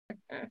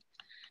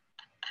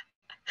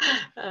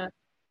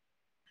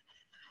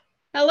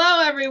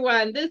Hello,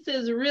 everyone. This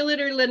is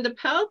Realtor Linda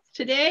Petz.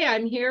 Today,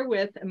 I'm here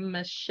with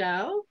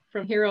Michelle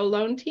from Hero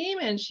Loan Team,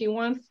 and she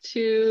wants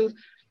to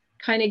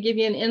kind of give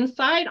you an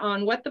insight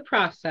on what the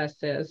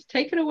process is.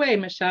 Take it away,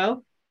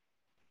 Michelle.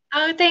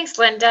 Oh, thanks,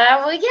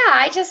 Linda. Well, yeah,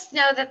 I just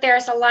know that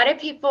there's a lot of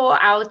people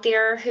out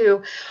there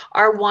who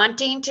are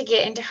wanting to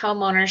get into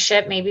home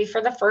ownership, maybe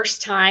for the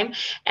first time,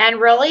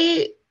 and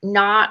really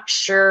not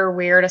sure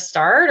where to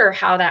start or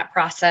how that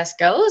process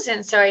goes.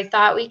 And so I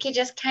thought we could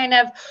just kind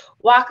of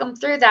walk them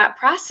through that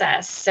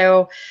process.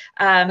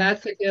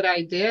 That's a good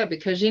idea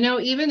because,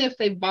 even if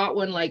they bought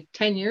one like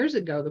 10 years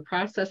ago, the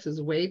process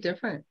is way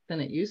different than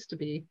it used to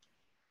be.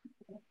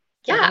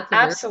 So Yeah,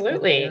 that's a very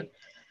good idea. absolutely.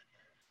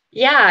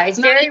 Yeah, It's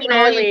it's not very even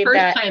all you rarely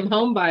that. first-time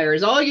home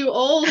buyers, all you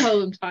old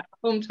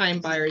home time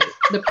buyers.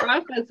 The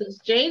process has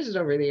changed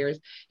over the years.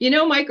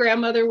 My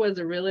grandmother was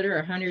a realtor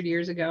 100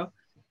 years ago.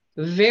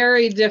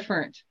 Very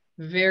different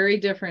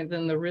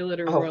than the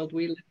realtor Oh, world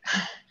we live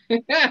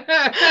in.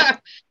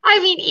 I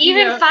mean, you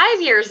even know,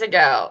 5 years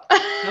ago.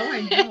 oh,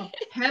 I know.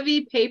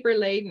 Heavy paper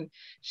laden.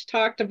 She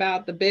talked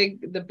about the big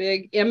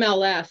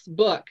MLS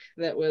book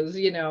that was,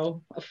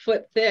 a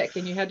foot thick,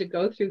 and you had to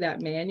go through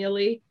that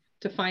manually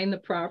to find the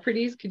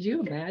properties. Could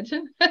you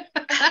imagine?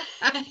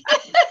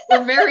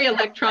 We're very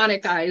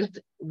electronicized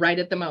right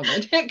at the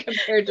moment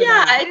compared to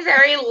Yeah, that. I'm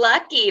very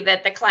lucky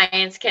that the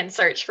clients can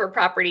search for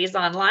properties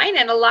online.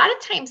 And a lot of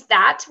times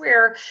that's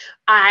where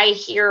I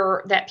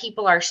hear that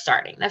people are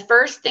starting. The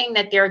first thing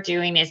that they're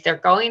doing is they're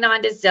going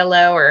on to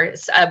Zillow or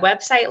a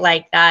website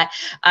like that,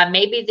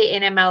 maybe the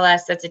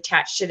NMLS that's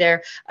attached to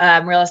their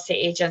real estate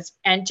agents,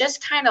 and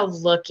just kind of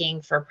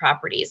looking for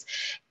properties.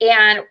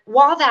 And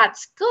while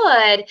that's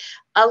good,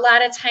 a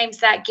lot of times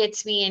that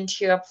gets me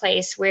into a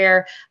place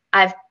where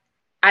I've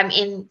I'm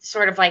in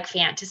sort of like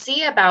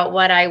fantasy about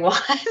what I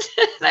want.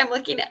 I'm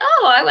looking at,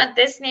 oh, I want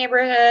this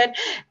neighborhood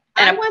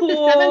and I a want the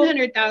pool.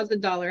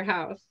 $700,000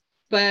 house,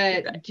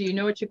 but do you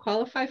know what you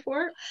qualify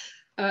for?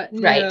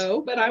 Right.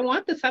 No, but I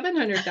want the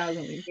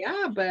 700,000.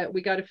 Yeah, but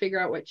we got to figure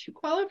out what you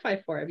qualify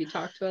for. Have you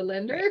talked to a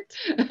lender?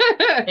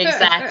 Right.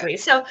 Exactly.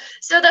 So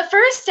the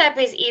first step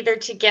is either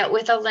to get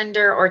with a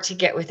lender or to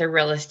get with a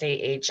real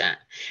estate agent.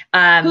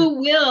 Um, Who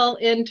will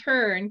in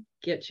turn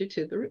get you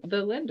to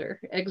the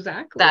lender.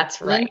 Exactly. that's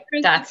Lender right.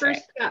 is the That's right.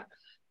 first step.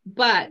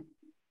 But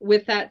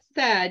with that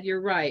said, you're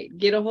right.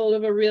 Get a hold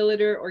of a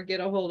realtor or get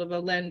a hold of a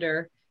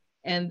lender,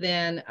 and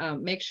then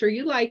make sure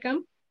you like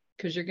them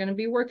because you're going to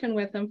be working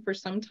with them for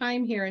some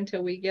time here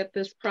until we get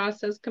this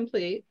process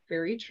complete.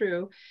 Very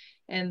true.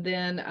 And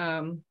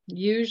then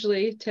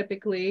usually,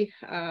 typically,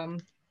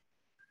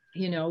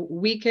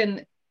 we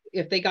can,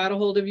 if they got a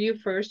hold of you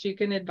first, you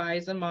can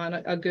advise them on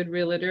a good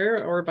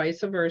realtor or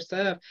vice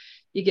versa. If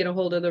you get a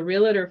hold of the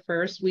realtor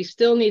first, we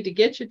still need to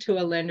get you to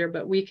a lender,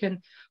 but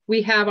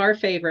we have our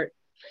favorite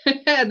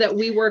that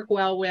we work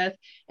well with.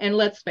 And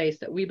let's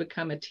face it, we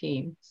become a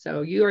team.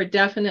 So you are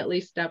definitely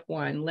step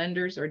one.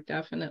 Lenders are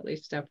definitely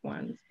step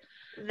ones.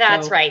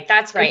 That's So right.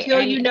 That's right.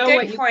 until you And know good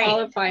what you point.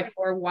 qualify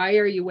for, why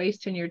are you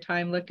wasting your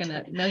time looking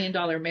at $1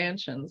 million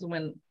mansions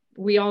when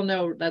we all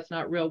know that's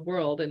not real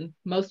world in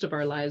most of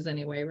our lives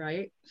anyway,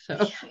 right?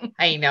 So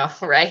I know,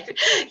 right?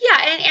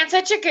 Yeah, and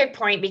such a good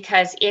point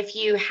because if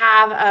you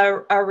have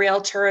a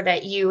realtor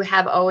that you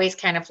have always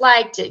kind of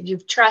liked, that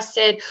you've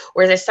trusted,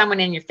 or there's someone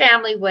in your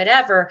family,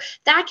 whatever,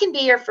 that can be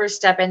your first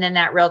step. And then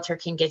that realtor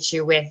can get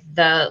you with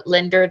the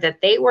lender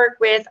that they work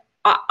with.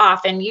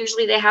 Often,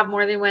 usually they have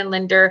more than one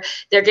lender.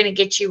 They're going to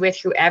get you with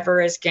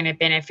whoever is going to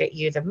benefit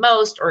you the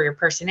most, or your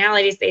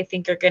personalities they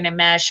think are going to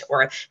mesh,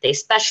 or they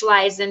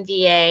specialize in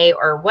VA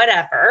or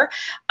whatever.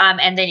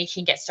 And then you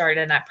can get started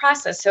in that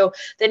process. So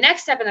the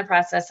next step in the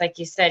process, like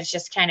you said, is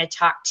just kind of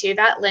talk to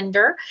that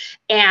lender,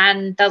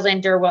 and the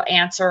lender will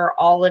answer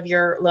all of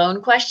your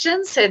loan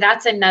questions. So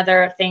that's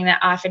another thing that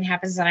often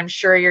happens that I'm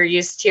sure you're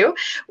used to,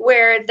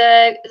 where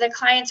the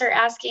clients are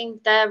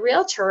asking the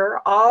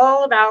realtor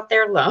all about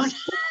their loan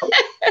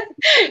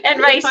and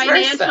the vice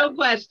versa. financial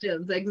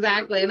questions,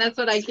 exactly. And that's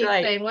what I That's keep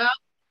right. saying. Well,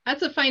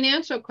 that's a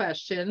financial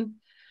question.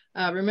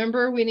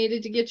 Remember, we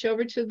needed to get you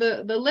over to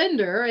the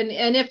lender.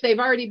 And if they've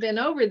already been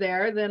over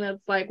there, then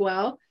it's like,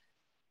 well,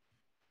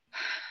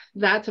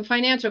 that's a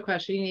financial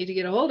question. You need to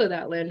get a hold of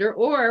that lender.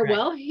 Or, Right.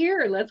 well,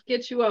 here, let's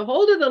get you a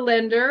hold of the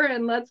lender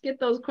and let's get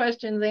those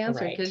questions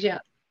answered. Right. Because, yeah,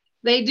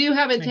 they do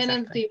have a Exactly.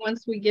 tendency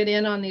once we get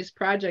in on these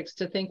projects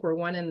to think we're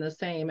one and the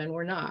same, and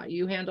we're not.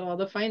 You handle all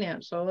the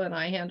financial and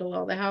I handle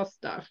all the house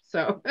stuff.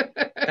 So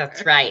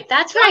That's right.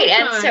 That's right.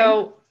 And sometimes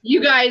so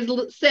you guys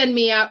send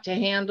me out to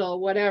handle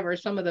whatever,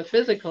 some of the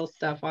physical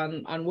stuff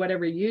on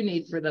whatever you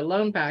need for the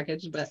loan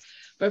package, but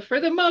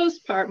for the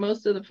most part,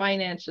 most of the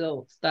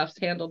financial stuff's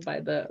handled by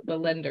the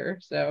lender.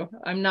 So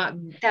I'm not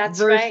that's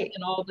versed right.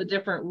 in all the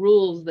different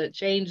rules that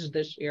changed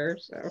this year.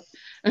 So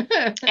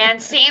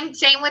And same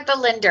with the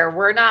lender.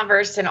 We're not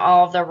versed in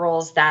all of the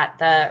rules that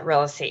the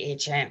real estate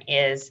agent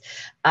is.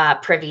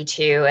 privy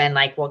to, and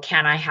like, well,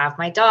 can I have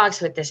my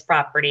dogs with this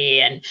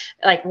property, and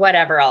like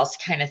whatever else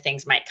kind of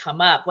things might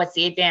come up. What's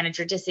the advantage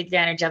or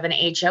disadvantage of an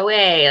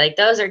HOA? Like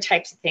those are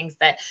types of things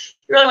that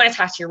you really want to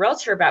talk to your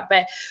realtor about.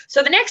 But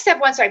so the next step,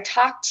 once I've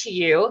talked to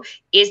you,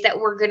 is that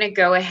we're going to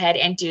go ahead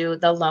and do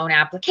the loan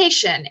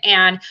application.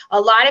 And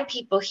a lot of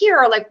people here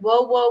are like,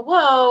 whoa, whoa,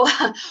 whoa,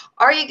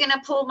 are you going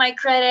to pull my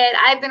credit?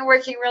 I've been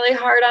working really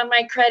hard on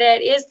my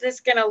credit. Is this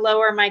going to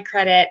lower my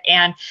credit?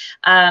 And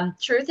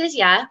truth is,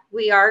 yeah,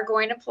 we are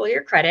going to pull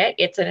your credit.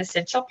 It's an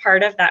essential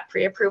part of that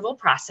pre-approval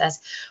process.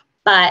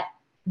 But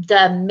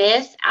the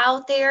myth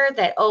out there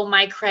that, oh,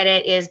 my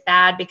credit is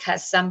bad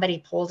because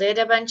somebody pulled it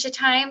a bunch of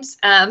times,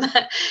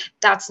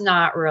 that's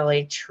not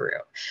really true.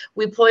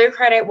 We pull your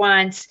credit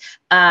once,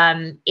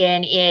 and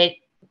it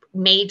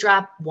may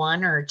drop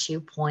 1 or 2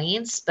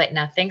 points, but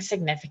nothing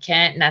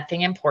significant,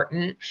 nothing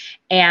important.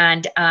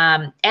 And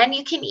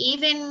you can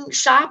even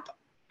shop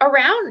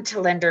around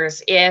to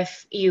lenders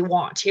if you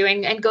want to,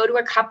 and go to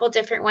a couple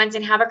different ones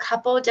and have a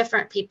couple of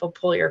different people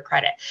pull your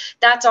credit.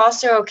 That's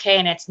also okay,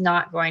 and it's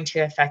not going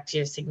to affect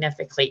you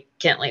significantly.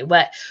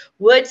 What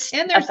would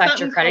affect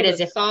your credit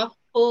is if soft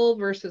pull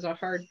versus a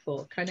hard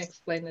pull. Kind of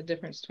explain the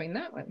difference between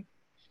that one.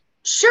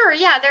 Sure.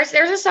 Yeah.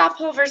 There's a soft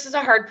pull versus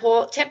a hard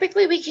pull.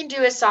 Typically we can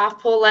do a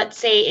soft pull. Let's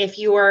say if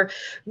you are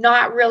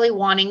not really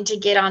wanting to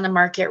get on the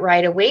market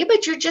right away,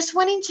 but you're just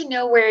wanting to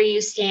know where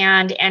you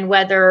stand and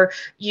whether,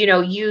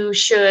 you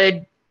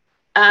should,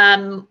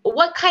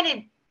 what kind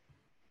of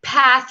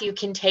path you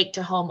can take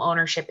to home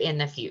ownership in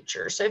the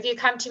future. So if you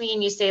come to me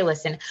and you say,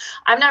 listen,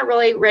 I'm not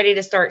really ready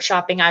to start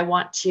shopping. I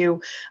want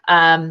to,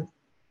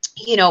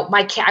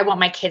 I want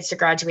my kids to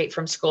graduate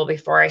from school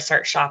before I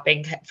start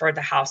shopping for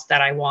the house that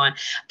I want.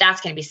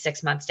 That's going to be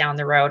 6 months down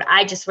the road.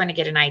 I just want to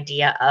get an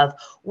idea of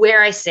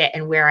where I sit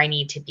and where I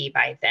need to be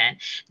by then.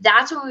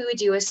 That's when we would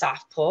do a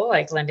soft pull,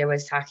 like Linda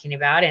was talking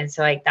about. And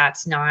so like,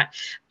 that's not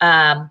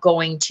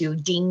going to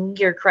ding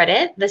your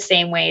credit the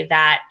same way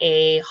that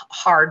a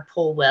hard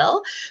pull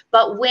will.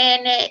 But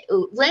when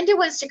Linda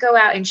wants to go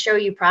out and show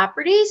you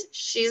properties,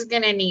 she's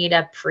going to need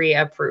a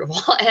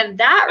pre-approval, and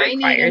that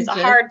requires a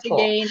hard pull.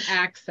 To gain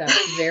access.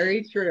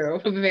 Very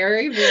true.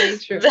 Very, very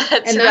true.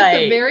 That's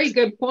a very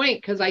good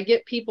point, because I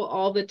get people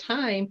all the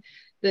time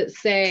that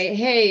say,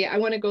 hey, I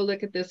want to go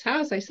look at this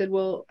house. I said,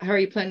 well, how are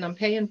you planning on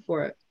paying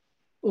for it?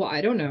 Well, I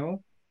don't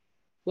know.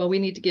 Well, we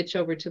need to get you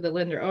over to the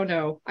lender. Oh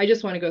no, I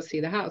just want to go see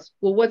the house.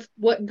 Well,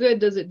 what good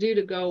does it do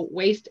to go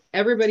waste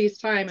everybody's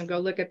time and go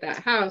look at that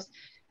house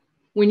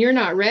when you're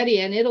not ready,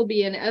 and it'll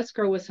be in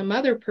escrow with some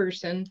other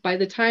person by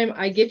the time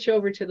I get you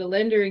over to the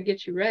lender and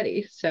get you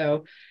ready.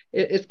 So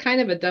it's kind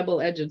of a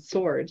double-edged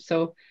sword.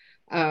 So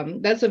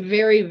that's a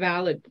very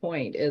valid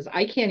point, is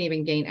I can't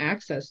even gain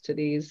access to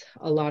these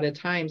a lot of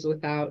times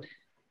without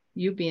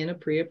you being a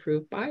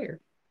pre-approved buyer.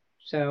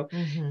 So,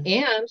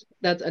 and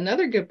that's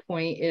another good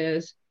point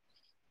is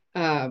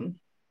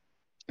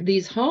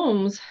these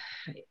homes,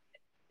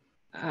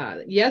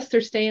 yes,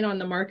 they're staying on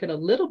the market a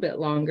little bit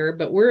longer,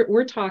 but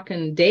we're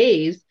talking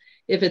days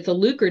if it's a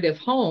lucrative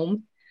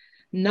home,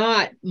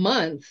 not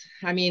months.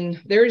 I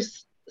mean,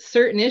 there's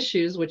certain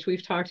issues, which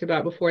we've talked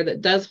about before,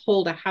 that does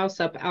hold a house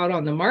up out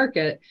on the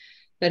market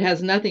that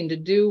has nothing to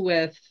do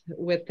with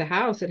the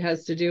house. It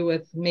has to do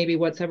with maybe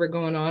what's ever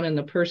going on in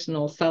the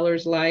personal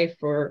seller's life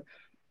or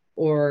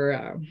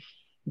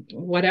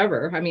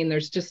whatever. I mean,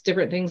 there's just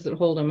different things that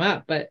hold them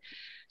up.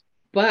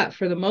 But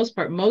for the most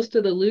part, most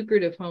of the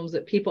lucrative homes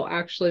that people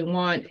actually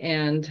want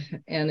and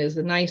is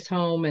a nice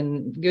home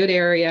and good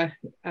area.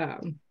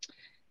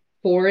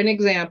 For an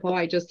example,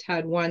 I just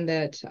had one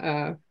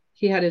that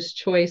he had his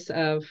choice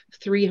of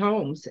 3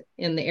 homes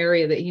in the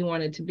area that he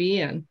wanted to be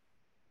in.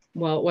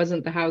 Well, it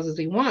wasn't the houses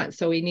he wants.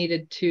 So he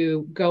needed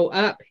to go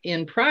up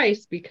in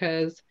price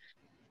because,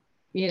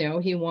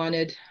 he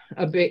wanted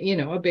a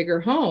bigger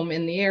home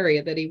in the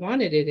area that he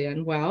wanted it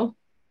in. Well,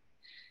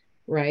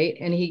 right.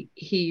 And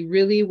he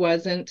really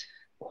wasn't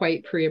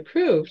quite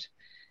pre-approved.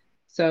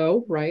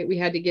 So, right, we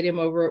had to get him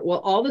over. Well,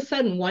 all of a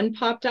sudden one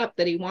popped up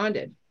that he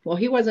wanted. Well,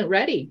 he wasn't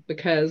ready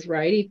because,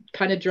 right, he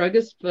kind of drug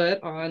his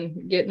foot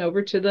on getting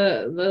over to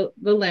the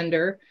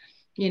lender,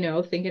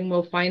 thinking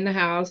we'll find the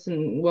house,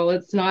 and well,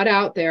 it's not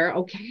out there.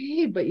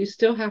 Okay, but you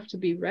still have to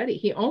be ready.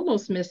 He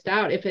almost missed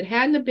out. If it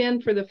hadn't have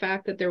been for the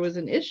fact that there was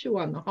an issue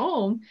on the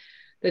home,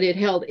 that it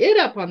held it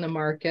up on the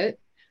market,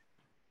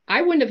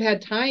 I wouldn't have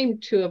had time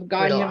to have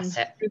got him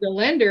through the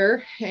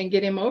lender and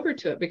get him over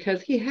to it,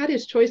 because he had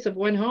his choice of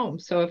 1 home.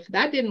 So if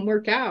that didn't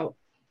work out,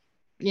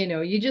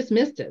 you just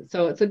missed it.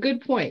 So it's a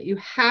good point. You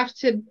have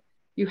to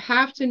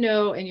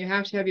know, and you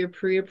have to have your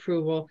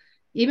pre-approval,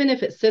 even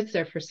if it sits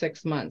there for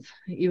 6 months.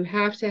 You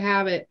have to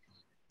have it.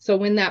 So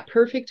when that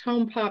perfect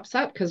home pops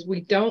up, because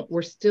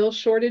we're still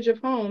shortage of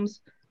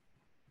homes,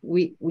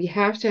 we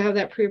have to have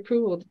that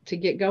pre-approval to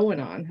get going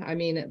on. I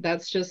mean,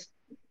 that's just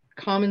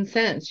common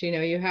sense.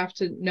 You have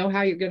to know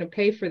how you're going to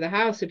pay for the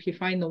house if you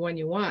find the one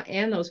you want,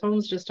 and those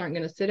homes just aren't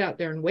going to sit out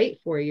there and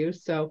wait for you.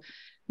 So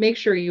make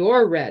sure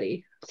you're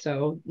ready.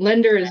 So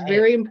lender is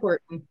very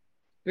important,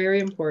 very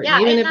important,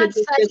 even if it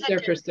just sits there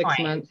for 6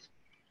 months.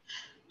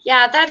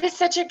 Yeah, that is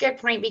such a good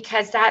point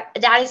because that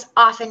is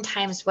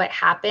oftentimes what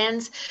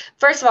happens.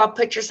 First of all,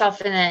 put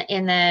yourself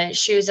in the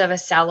shoes of a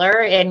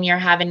seller, and you're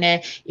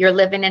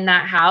living in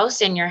that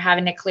house and you're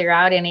having to clear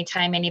out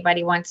anytime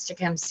anybody wants to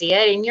come see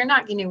it, and you're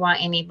not going to want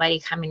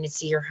anybody coming to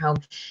see your home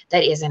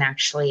that isn't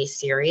actually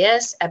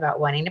serious about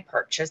wanting to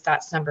purchase.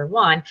 That's number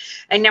one.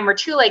 And number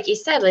two, like you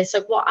said, it's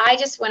like, well, I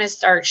just want to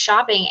start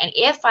shopping, and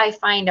if I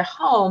find a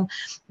home,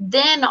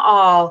 then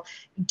I'll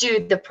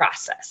do the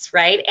process,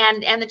 right?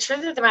 And the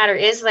truth of the matter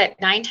is that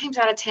 9 times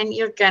out of 10,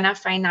 you're gonna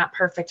find that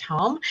perfect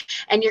home,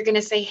 and you're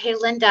gonna say, hey,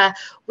 Linda,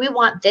 we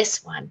want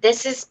this one.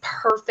 This is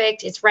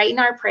perfect. It's right in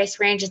our price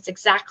range. It's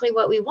exactly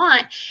what we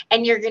want.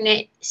 And you're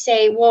gonna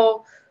say,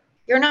 well,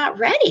 you're not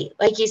ready.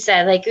 Like you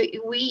said, like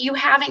you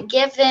haven't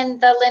given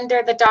the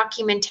lender the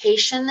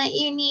documentation that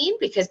you need,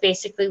 because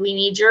basically we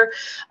need your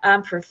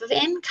proof of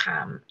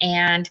income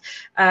and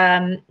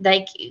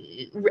like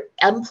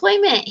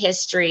employment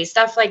history,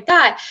 stuff like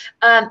that.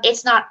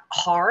 It's not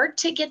hard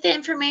to get the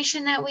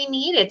information that we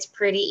need. It's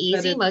pretty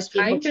easy. Most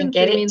people can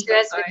get it to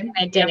us within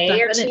a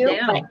day or two.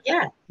 But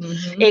yeah,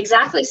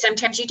 exactly.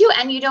 Sometimes you do,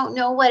 and you don't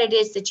know what it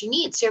is that you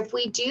need. So if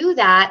we do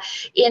that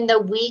in the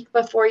week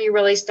before you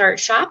really start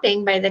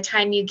shopping, by the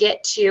time you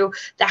get to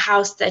the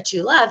house that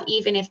you love,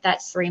 even if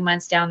that's 3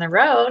 months down the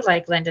road,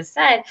 like Linda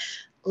said,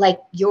 like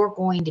you're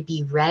going to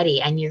be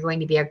ready and you're going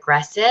to be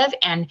aggressive.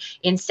 And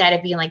instead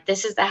of being like,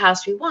 this is the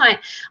house we want,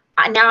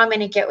 now I'm going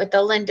to get with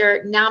the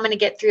lender. Now I'm going to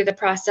get through the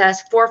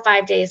process. 4 or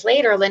 5 days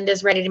later,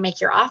 Linda's ready to make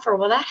your offer.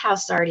 Well, that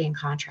house is already in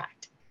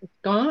contract. It's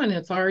gone.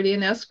 It's already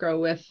in escrow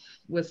with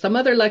some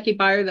other lucky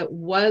buyer that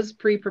was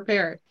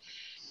pre-prepared.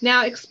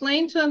 Now,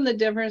 explain to them the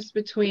difference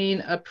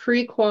between a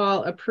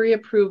pre-qual, a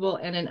pre-approval,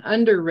 and an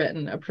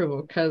underwritten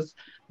approval. Because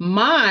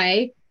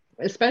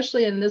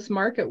especially in this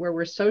market where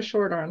we're so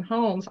short on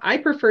homes, I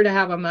prefer to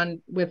have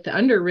them with the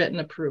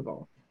underwritten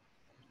approval.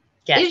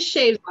 Yes. It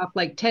shaves off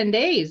like 10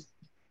 days.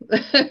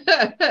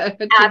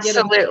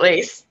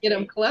 Absolutely. Get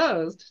them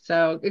closed.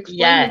 So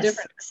explain the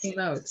difference between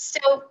those.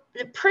 So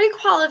the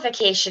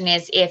pre-qualification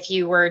is if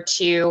you were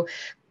to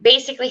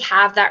basically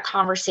have that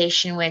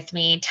conversation with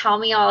me, tell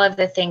me all of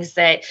the things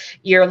that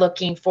you're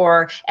looking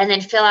for, and then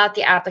fill out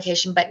the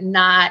application, but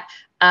not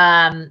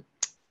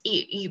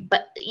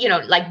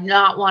like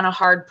not want a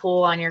hard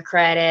pull on your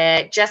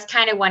credit, just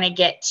kind of want to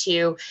get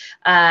to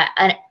a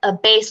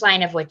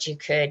baseline of what you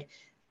could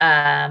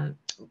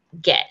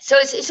get. So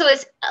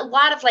it's a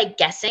lot of like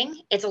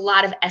guessing. It's a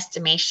lot of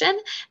estimation.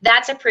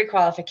 That's a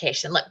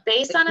pre-qualification. Look,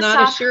 based on a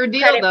soft sure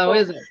deal though,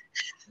 is it?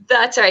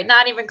 That's right.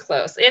 Not even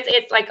close.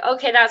 It's like,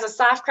 okay, that's a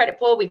soft credit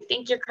pull. We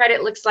think your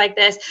credit looks like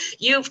this.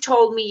 You've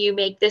told me you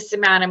make this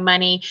amount of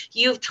money.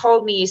 You've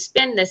told me you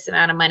spend this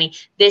amount of money.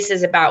 This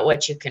is about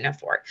what you can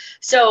afford.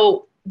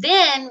 So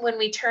then when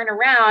we turn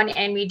around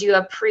and we do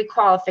a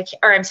pre-approval,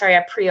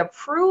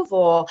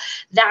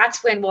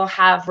 that's when we'll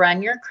have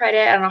run your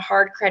credit on a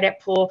hard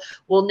credit pool.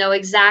 We'll know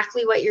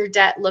exactly what your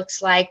debt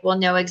looks like. We'll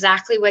know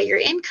exactly what your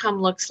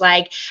income looks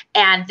like.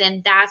 And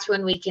then that's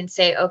when we can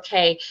say,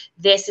 okay,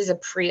 this is a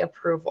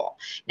pre-approval.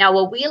 Now,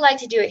 what we like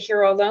to do at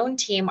Hero Loan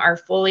Team are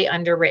fully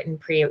underwritten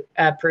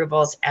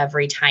pre-approvals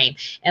every time.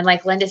 And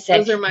like Linda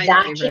said, those are my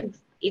favorite.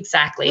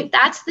 Exactly.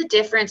 That's the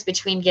difference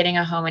between getting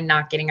a home and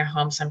not getting a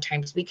home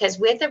sometimes, because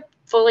with a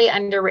fully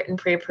underwritten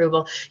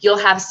pre-approval, you'll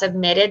have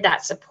submitted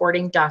that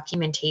supporting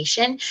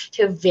documentation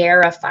to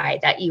verify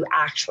that you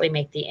actually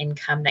make the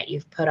income that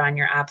you've put on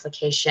your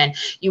application.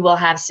 You will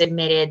have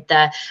submitted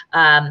the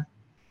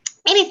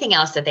anything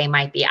else that they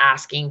might be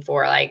asking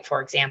for, like,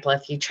 for example,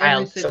 if you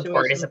child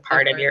support is a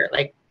part of your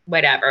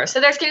whatever.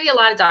 So there's going to be a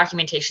lot of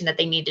documentation that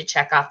they need to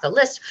check off the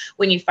list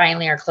when you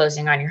finally are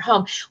closing on your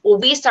home. Well,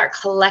 we start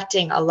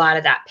collecting a lot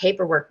of that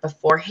paperwork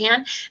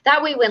beforehand.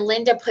 That way, when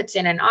Linda puts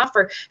in an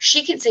offer,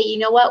 she can say, you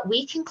know what,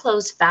 we can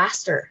close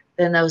faster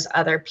than those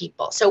other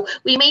people. So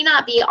we may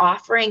not be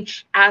offering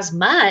as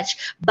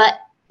much, but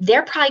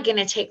they're probably going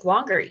to take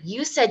longer.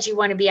 You said you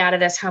want to be out of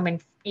this home in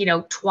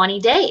 20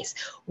 days.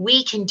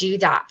 We can do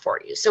that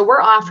for you. So we're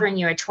offering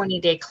you a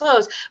 20-day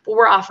close, but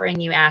we're offering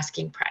you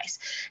asking price.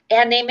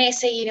 And they may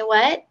say, you know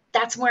what?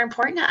 That's more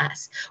important to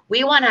us.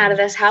 We want out of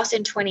this house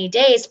in 20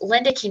 days.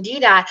 Linda can do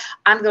that.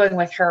 I'm going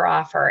with her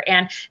offer.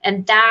 And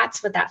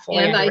that's what that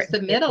fully. And I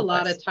submit a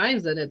lot of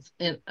times that it's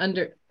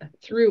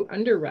through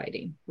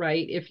underwriting,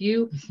 right?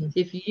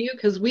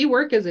 Because we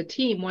work as a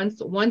team.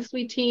 Once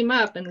we team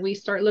up and we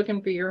start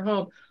looking for your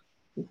home,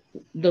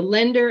 the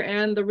lender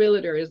and the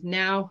realtor is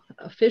now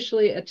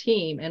officially a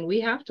team, and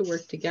we have to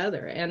work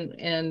together.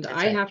 And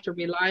I have to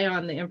rely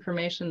on the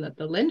information that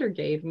the lender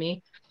gave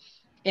me.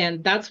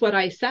 And that's what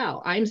I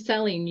sell. I'm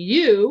selling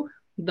you,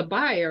 the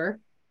buyer,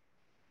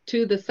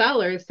 to the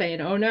seller, saying,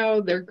 oh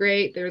no, they're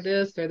great, they're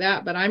this, they're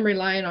that. But I'm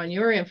relying on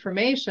your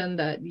information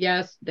that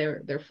yes,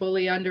 they're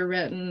fully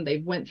underwritten. They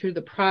went through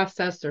the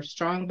process. They're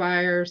strong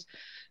buyers.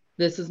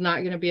 This is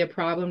not going to be a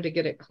problem to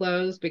get it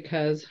closed,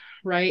 because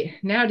right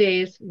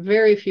nowadays,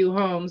 very few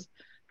homes,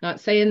 not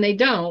saying they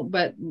don't,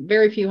 but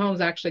very few homes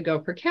actually go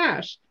for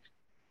cash.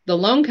 The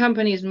loan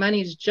company's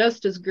money's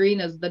just as green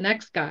as the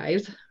next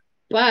guy's,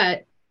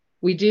 but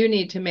we do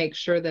need to make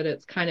sure that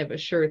it's kind of a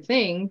sure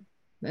thing.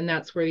 And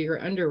that's where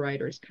your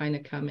underwriters kind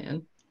of come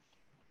in.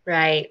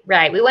 Right,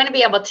 right. We want to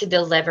be able to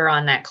deliver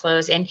on that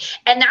close, and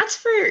that's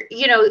for,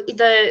 you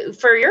know,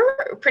 for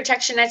your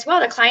protection as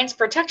well, the client's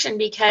protection,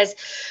 because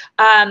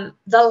the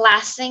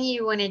last thing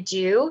you want to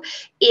do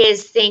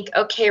is think,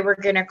 okay, we're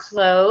going to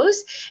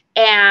close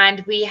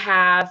and we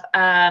have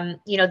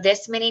you know,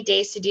 this many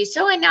days to do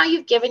so, and now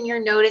you've given your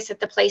notice at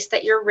the place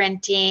that you're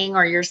renting,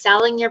 or you're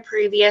selling your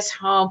previous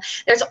home.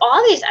 There's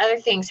all these other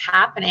things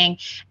happening,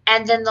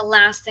 and then the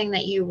last thing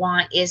that you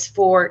want is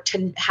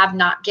to have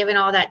not given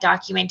all that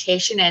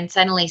documentation, and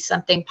suddenly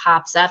something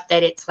pops up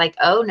that it's like,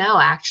 oh no,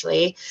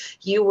 actually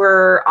you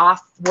were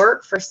off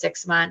work for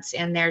 6 months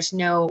and there's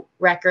no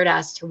record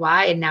as to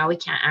why, and now we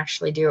can't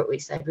actually do what we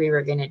said we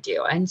were going to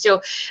do. And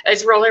so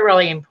it's really,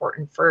 really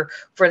important for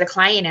the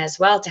client as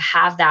well to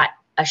have that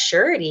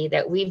assurity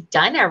that we've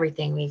done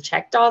everything, we've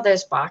checked all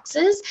those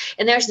boxes,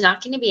 and there's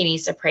not going to be any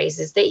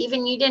surprises that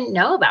even you didn't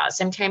know about.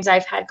 Sometimes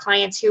I've had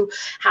clients who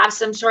have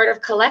some sort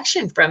of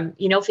collection from,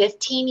 you know,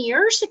 15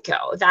 years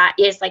ago that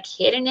is like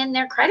hidden in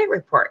their credit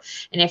report,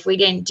 and if we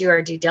didn't do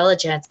our due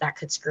diligence, that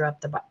could screw up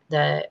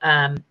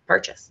the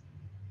purchase.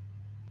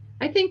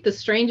 I think the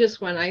strangest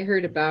one I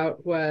heard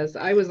about was,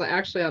 I was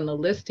actually on the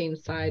listing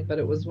side, but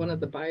it was one of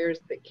the buyers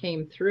that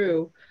came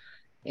through,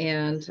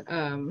 and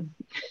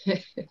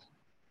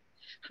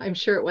I'm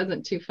sure it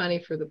wasn't too funny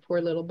for the poor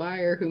little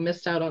buyer who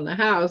missed out on the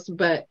house,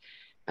 but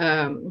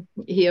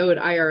he owed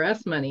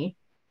IRS money,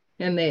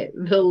 and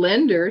the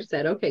lender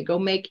said, okay, go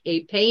make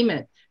a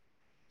payment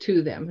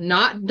to them.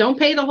 Don't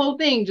pay the whole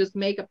thing, just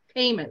make a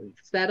payment,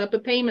 set up a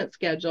payment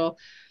schedule,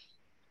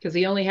 because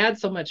he only had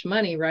so much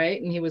money,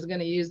 right? And he was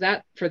going to use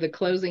that for the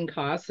closing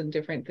costs and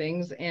different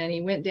things. And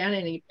he went down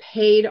and he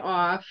paid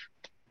off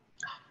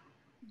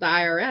the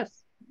IRS.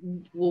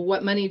 Well,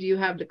 what money do you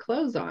have to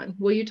close on?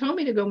 Well, you told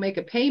me to go make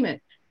a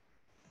payment.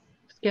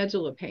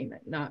 Schedule a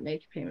payment, not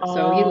make a payment.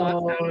 So he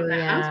lost out on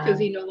the house because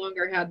he no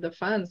longer had the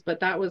funds. But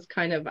that was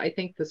kind of, I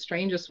think, the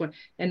strangest one.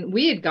 And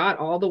we had got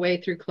all the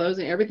way through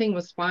closing. Everything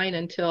was fine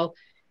until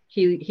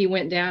he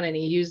went down and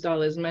he used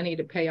all his money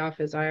to pay off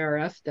his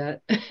IRS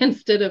debt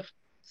instead of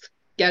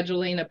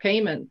scheduling a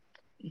payment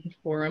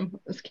for him,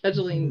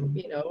 scheduling,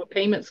 you know, a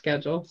payment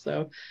schedule.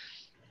 So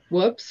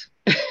whoops.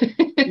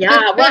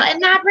 Yeah, well,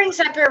 and that brings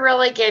up a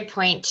really good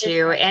point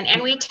too.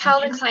 And we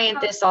tell the client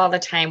this all the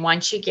time.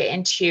 Once you get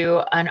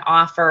into an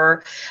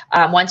offer,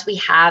 once we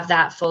have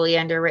that fully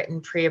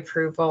underwritten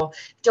pre-approval,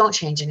 don't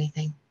change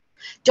anything.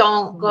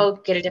 Don't go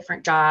get a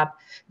different job.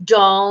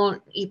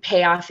 Don't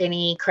pay off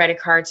any credit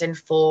cards in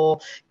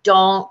full.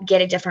 Don't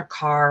get a different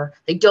car.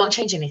 Like, don't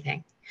change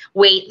anything.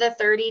 Wait the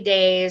 30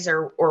 days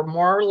or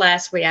more or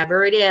less,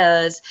 whatever it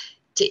is,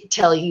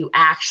 till you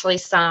actually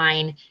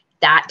sign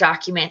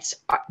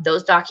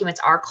those documents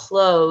are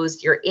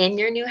closed. You're in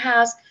your new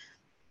house,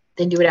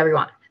 then do whatever you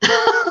want.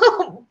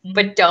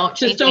 But don't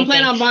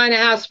plan on buying a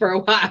house for a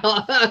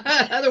while.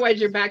 Otherwise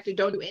you're back to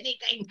don't do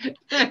anything.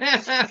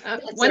 That's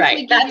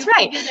right. That's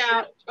right.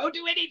 Don't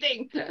do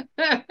anything.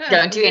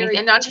 Don't do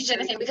anything. Don't change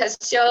anything, because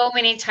so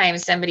many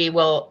times somebody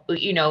will,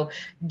 you know,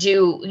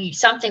 do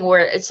something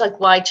where it's like,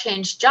 well, I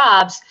changed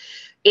jobs.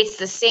 It's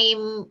the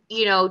same,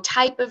 you know,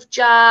 type of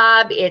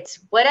job. It's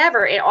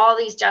whatever. All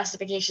these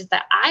justifications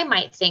that I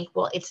might think,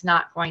 well, it's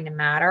not going to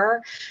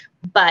matter.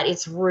 But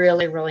it's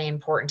really, really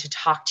important to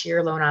talk to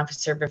your loan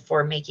officer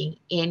before making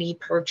any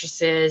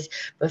purchases,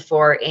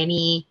 before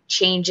any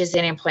changes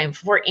in employment,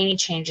 before any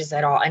changes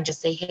at all, and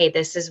just say, hey,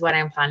 this is what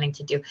I'm planning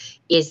to do.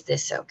 Is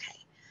this okay?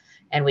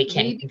 And we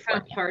can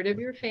become part of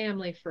your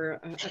family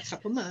for a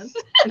couple months.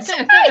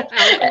 Right.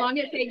 How long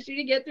it takes you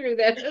to get through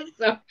this.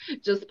 So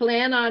just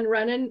plan on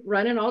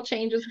running all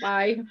changes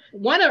by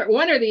one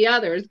or the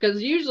others.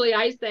 Because usually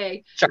I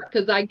say,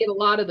 because I get a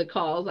lot of the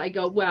calls, I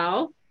go,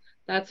 well,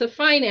 that's a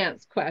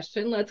finance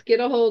question. Let's get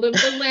a hold of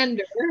the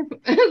lender.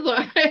 So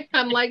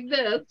I'm like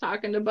this,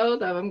 talking to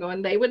both of them,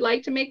 going, they would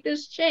like to make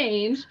this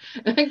change.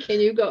 Can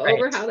you go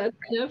over how that's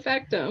going to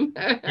affect them?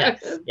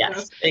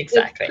 Yes,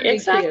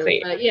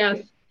 exactly. But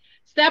yes.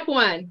 Step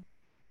 1,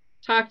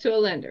 talk to a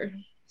lender.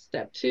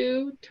 Step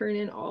 2, turn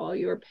in all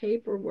your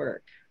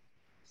paperwork.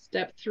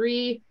 Step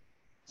 3,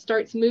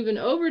 starts moving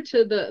over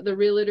to the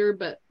realtor,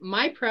 but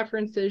my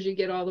preference is you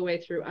get all the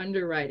way through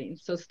underwriting.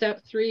 So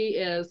step 3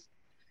 is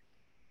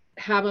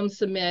have them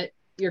submit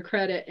your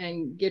credit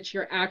and get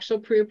your actual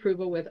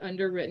pre-approval with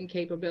underwritten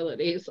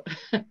capabilities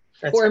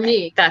for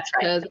me. That's right.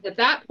 Because at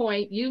that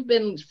point, you've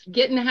been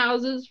getting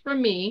houses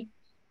from me.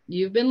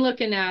 You've been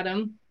looking at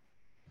them.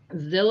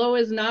 Zillow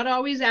is not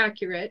always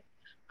accurate.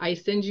 I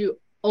send you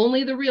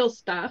only the real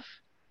stuff.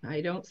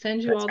 I don't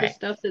send you all the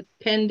stuff that's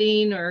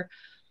pending, or,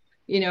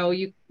 you know,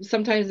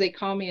 sometimes they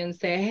call me and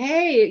say,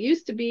 hey, it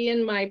used to be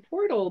in my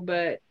portal,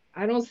 but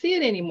I don't see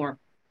it anymore.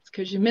 It's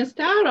because you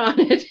missed out on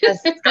it.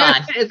 It's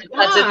gone. It's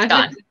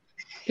gone.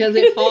 Because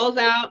it falls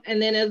out,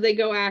 and then as they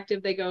go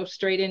active, they go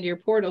straight into your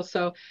portal.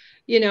 So,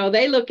 you know,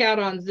 they look out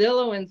on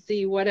Zillow and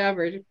see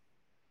whatever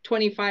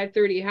 25,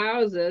 30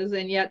 houses,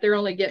 and yet they're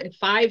only getting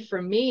 5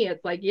 from me.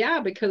 It's like, yeah,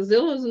 because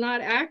Zillow's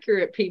not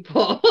accurate,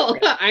 people.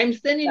 I'm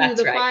sending you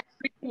That's the right.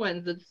 5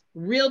 ones. It's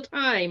real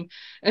time.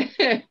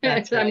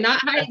 That's I'm right. not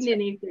hiding That's right.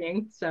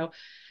 anything.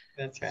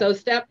 That's right. So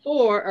step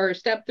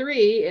 3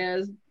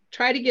 is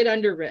try to get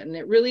underwritten.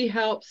 It really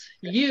helps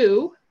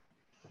you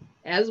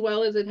as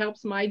well as it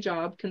helps my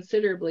job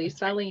considerably,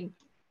 selling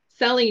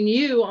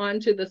you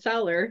onto the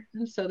seller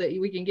so that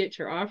we can get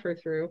your offer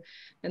through.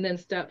 And then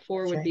step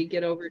 4 would be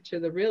get over to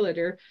the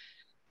realtor,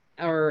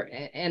 or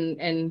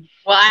and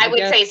Well, I I would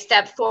guess say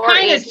step 4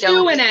 kind of is two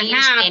don't and a change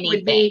half would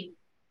anything. be,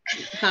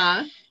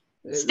 huh?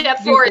 Step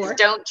Do 4 is 4.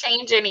 don't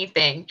change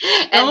anything.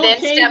 And Don't then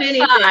change step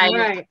anything, 5,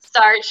 right?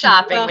 start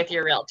shopping Well, with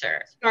your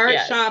realtor. start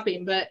Yes.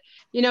 shopping. But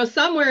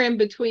somewhere in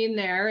between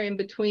there, in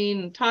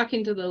between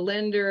talking to the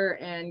lender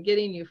and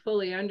getting you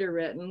fully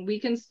underwritten, we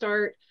can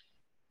start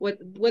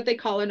what they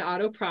call an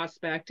auto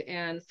prospect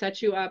and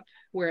set you up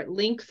where it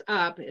links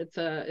up. It's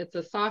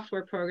a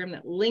software program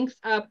that links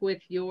up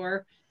with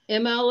your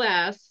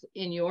MLS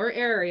in your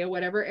area,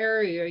 whatever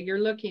area you're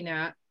looking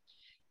at.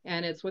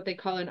 And it's what they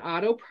call an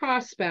auto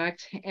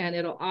prospect, and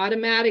it'll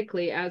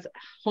automatically, as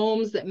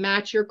homes that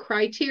match your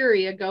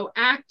criteria go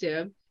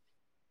active,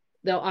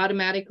 they'll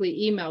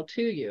automatically email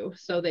to you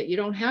so that you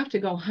don't have to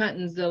go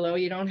hunting Zillow.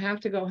 You don't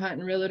have to go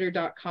hunting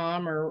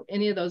realtor.com or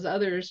any of those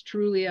others,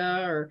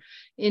 Trulia, or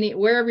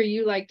wherever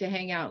you like to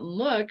hang out and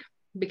look,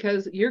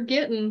 because you're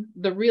getting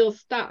the real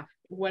stuff,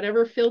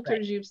 whatever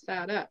filters you've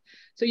set up.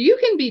 So you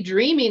can be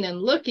dreaming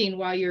and looking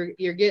while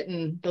you're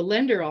getting the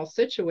lender all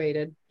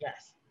situated.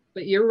 Yes.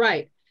 But you're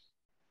right.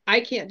 I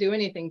can't do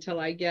anything till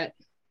I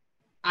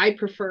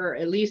prefer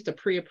at least a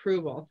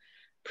pre-approval.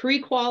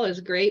 Pre-qual is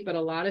great, but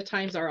a lot of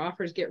times our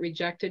offers get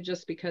rejected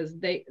just because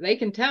they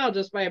can tell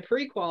just by a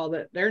pre-qual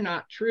that they're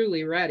not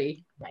truly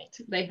ready. Right.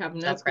 They have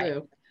no That's clue.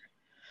 Right.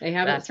 They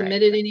haven't That's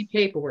submitted any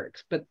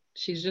paperwork, but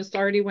she's just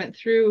already went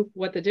through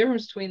what the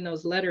difference between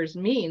those letters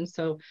mean.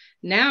 So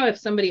now if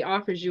somebody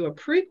offers you a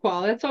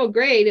pre-qual, that's all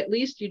great. At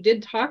least you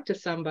did talk to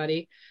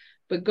somebody,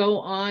 but go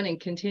on and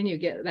continue,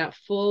 get that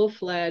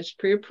full-fledged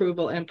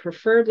pre-approval, and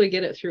preferably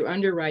get it through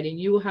underwriting.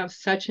 You will have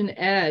such an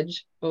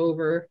edge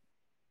over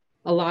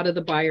a lot of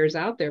the buyers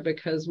out there,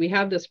 because we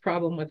have this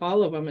problem with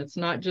all of them. It's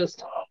not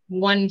just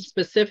one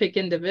specific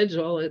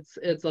individual.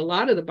 It's a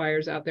lot of the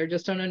buyers out there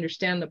just don't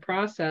understand the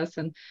process.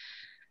 And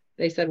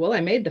they said, well,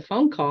 I made the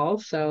phone call,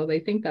 so they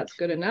think that's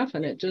good enough.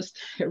 And it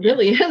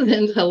really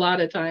isn't a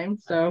lot of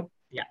times. So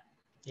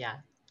yeah.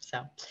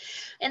 So,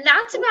 and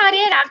that's about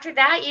it. After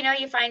that,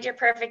 you find your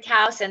perfect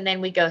house, and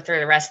then we go through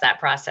the rest of that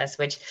process,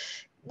 which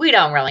we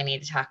don't really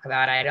need to talk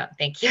about, I don't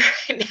think, here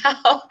right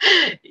now.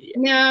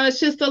 No, it's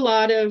just a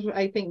lot of,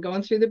 I think,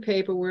 going through the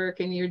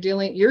paperwork, and you're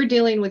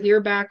dealing with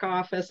your back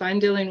office. I'm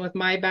dealing with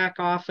my back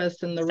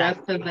office and the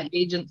rest of the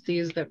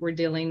agencies that we're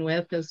dealing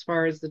with as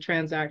far as the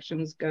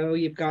transactions go.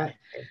 You've got,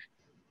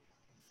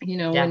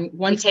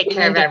 once you take get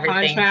care of into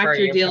everything contract, for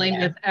you're you from dealing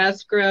there. with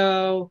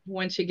escrow.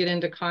 Once you get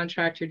into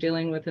contract, you're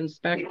dealing with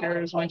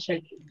inspectors. Once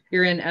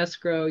you're in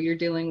escrow, you're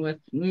dealing with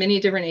many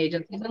different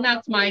agencies. And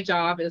that's my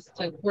job, is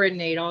to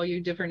coordinate all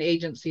you different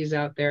agencies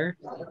out there.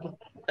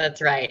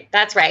 That's right.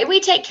 That's right. And we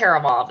take care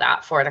of all of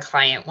that for the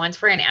client.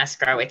 Once we're in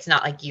escrow, it's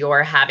not like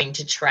you're having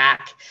to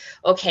track,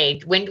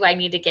 okay, when do I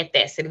need to get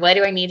this? And what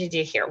do I need to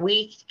do here?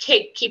 We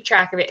keep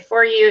track of it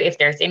for you. If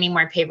there's any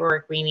more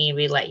paperwork we need,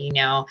 we let you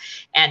know.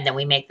 And then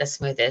we make the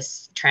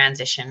smoothest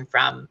transition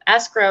from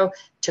escrow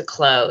to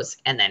close.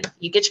 And then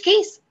you get your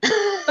case.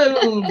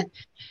 Boom.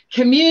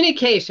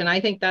 Communication.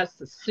 I think that's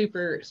the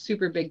super,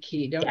 super big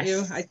key, don't Yes.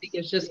 you? I think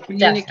it's just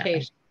communication.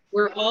 Definitely.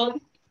 We're all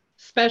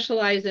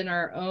specialized in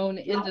our own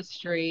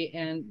industry,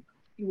 and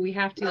we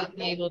have to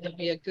be able to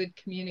be a good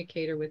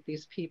communicator with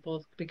these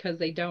people, because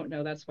they don't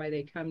know. That's why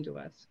they come to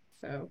us.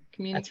 So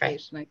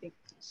communication, I think,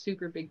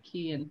 super big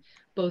key in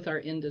both our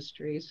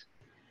industries.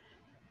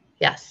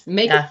 Yes.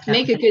 Make a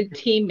good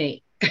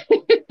teammate.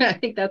 I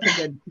think that's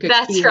a good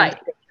That's key. Right.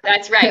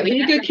 That's right.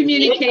 Be a good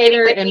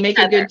communicator and make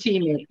a good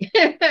teammate.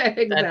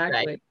 Exactly.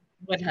 That's right.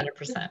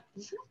 100%.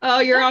 Oh,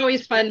 you're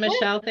always fun,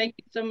 Michelle. Thank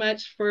you so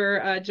much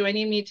for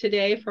joining me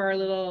today for our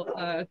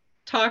little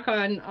talk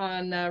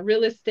on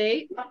real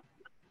estate.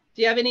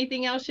 Do you have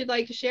anything else you'd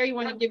like to share? You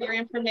want to give your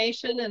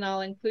information, and I'll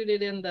include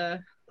it in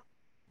the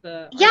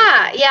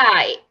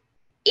Yeah.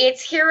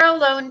 It's Hero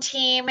Loan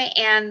Team,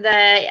 and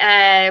the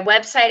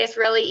website is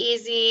really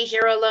easy,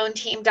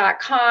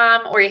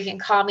 heroloanteam.com, or you can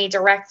call me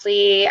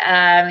directly.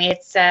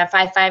 It's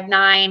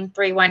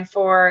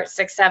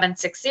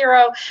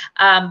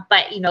 559-314-6760.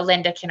 But,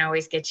 Linda can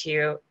always get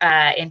you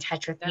in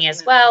touch with me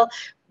as well.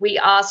 We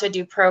also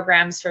do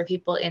programs for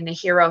people in the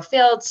hero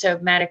field, so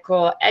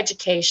medical,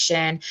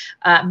 education,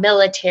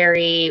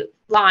 military,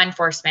 law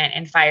enforcement,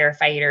 and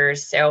firefighters.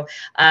 So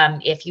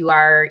if you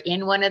are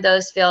in one of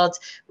those fields,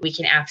 we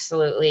can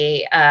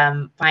absolutely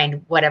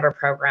find whatever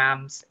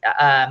programs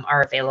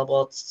are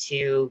available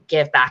to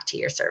give back to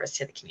your service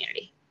to the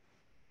community.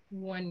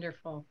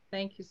 Wonderful.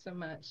 Thank you so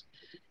much.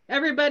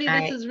 Everybody,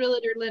 this is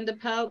Realtor Linda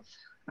Petz.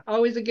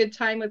 Always a good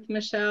time with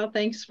Michelle.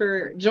 Thanks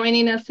for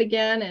joining us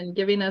again and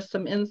giving us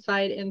some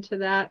insight into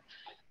that.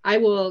 I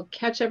will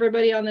catch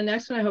everybody on the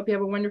next one. I hope you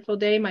have a wonderful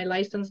day. My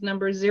license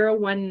number is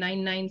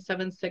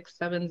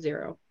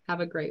 01997670.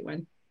 Have a great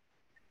one.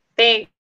 Thanks.